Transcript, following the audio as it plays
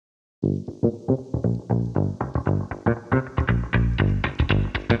Hi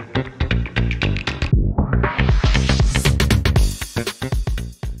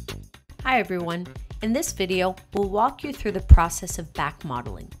everyone, in this video we'll walk you through the process of back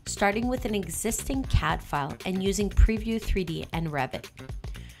modeling, starting with an existing CAD file and using Prevu3D and Revit.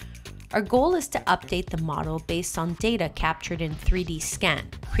 Our goal is to update the model based on data captured in 3D scan,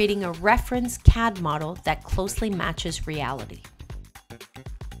 creating a reference CAD model that closely matches reality.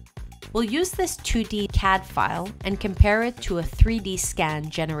 We'll use this 2D CAD file and compare it to a 3D scan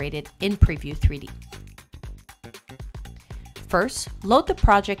generated in Prevu3D. First, load the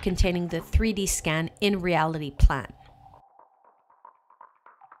project containing the 3D scan in RealityPlan.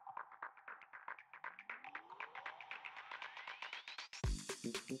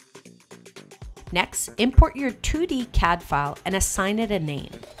 Next, import your 2D CAD file and assign it a name.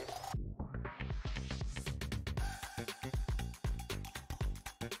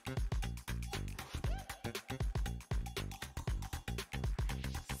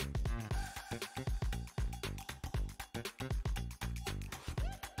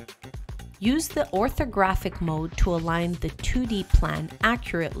 Use the orthographic mode to align the 2D plan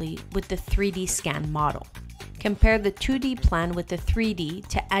accurately with the 3D scan model. Compare the 2D plan with the 3D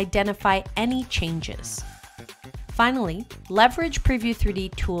to identify any changes. Finally, leverage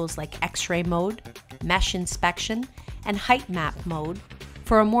Prevu3D tools like X-ray mode, mesh inspection, and height map mode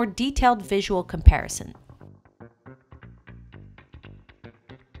for a more detailed visual comparison.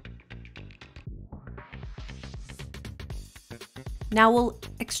 Now we'll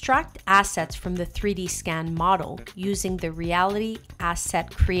extract assets from the 3D scan model using the Reality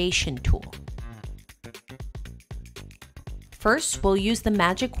Asset Creation tool. First, we'll use the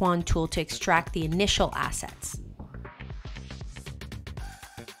Magic Wand tool to extract the initial assets.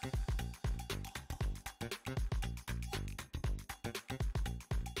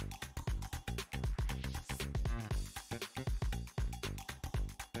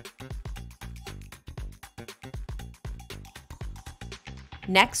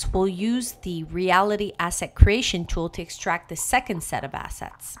 Next, we'll use the Reality Asset Creation tool to extract the second set of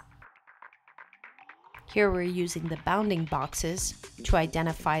assets. Here we're using the bounding boxes to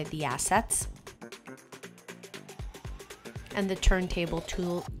identify the assets and the turntable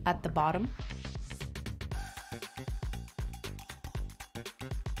tool at the bottom.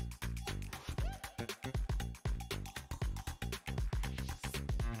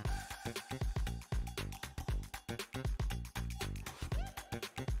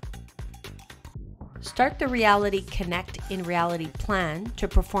 Start the RealityConnect in RealityPlan to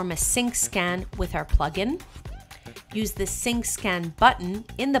perform a sync scan with our plugin. Use the sync scan button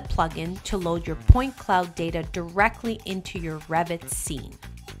in the plugin to load your point cloud data directly into your Revit scene.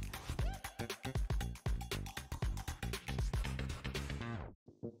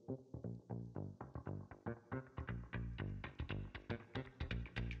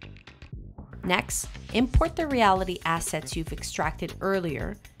 Next, import the reality assets you've extracted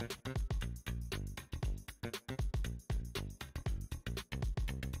earlier.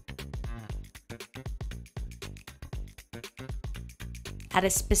 At a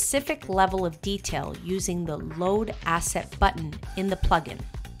specific level of detail using the Load Asset button in the plugin.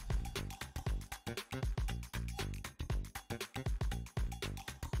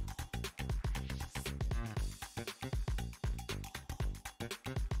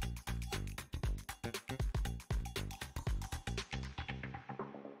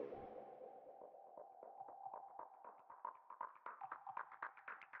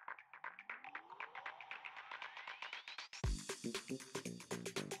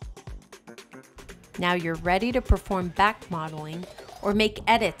 Now you're ready to perform back modeling or make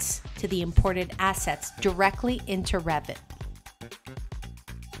edits to the imported assets directly into Revit.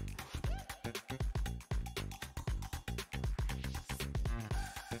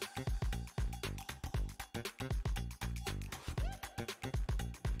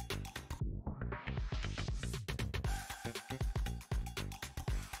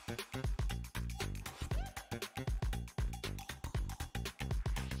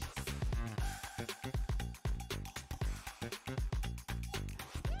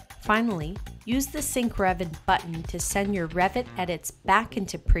 Finally, use the Sync Revit button to send your Revit edits back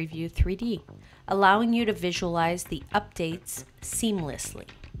into Prevu3D, allowing you to visualize the updates seamlessly.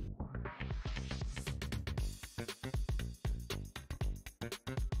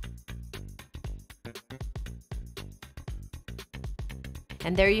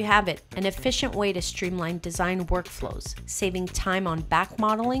 And there you have it, an efficient way to streamline design workflows, saving time on back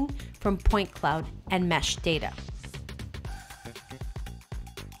modeling from point cloud and mesh data.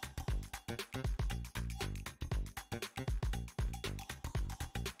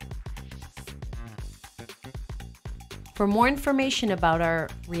 For more information about our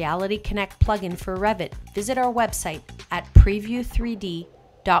RealityConnect plugin for Revit, visit our website at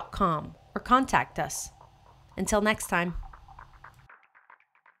Prevu3D.com or contact us. Until next time.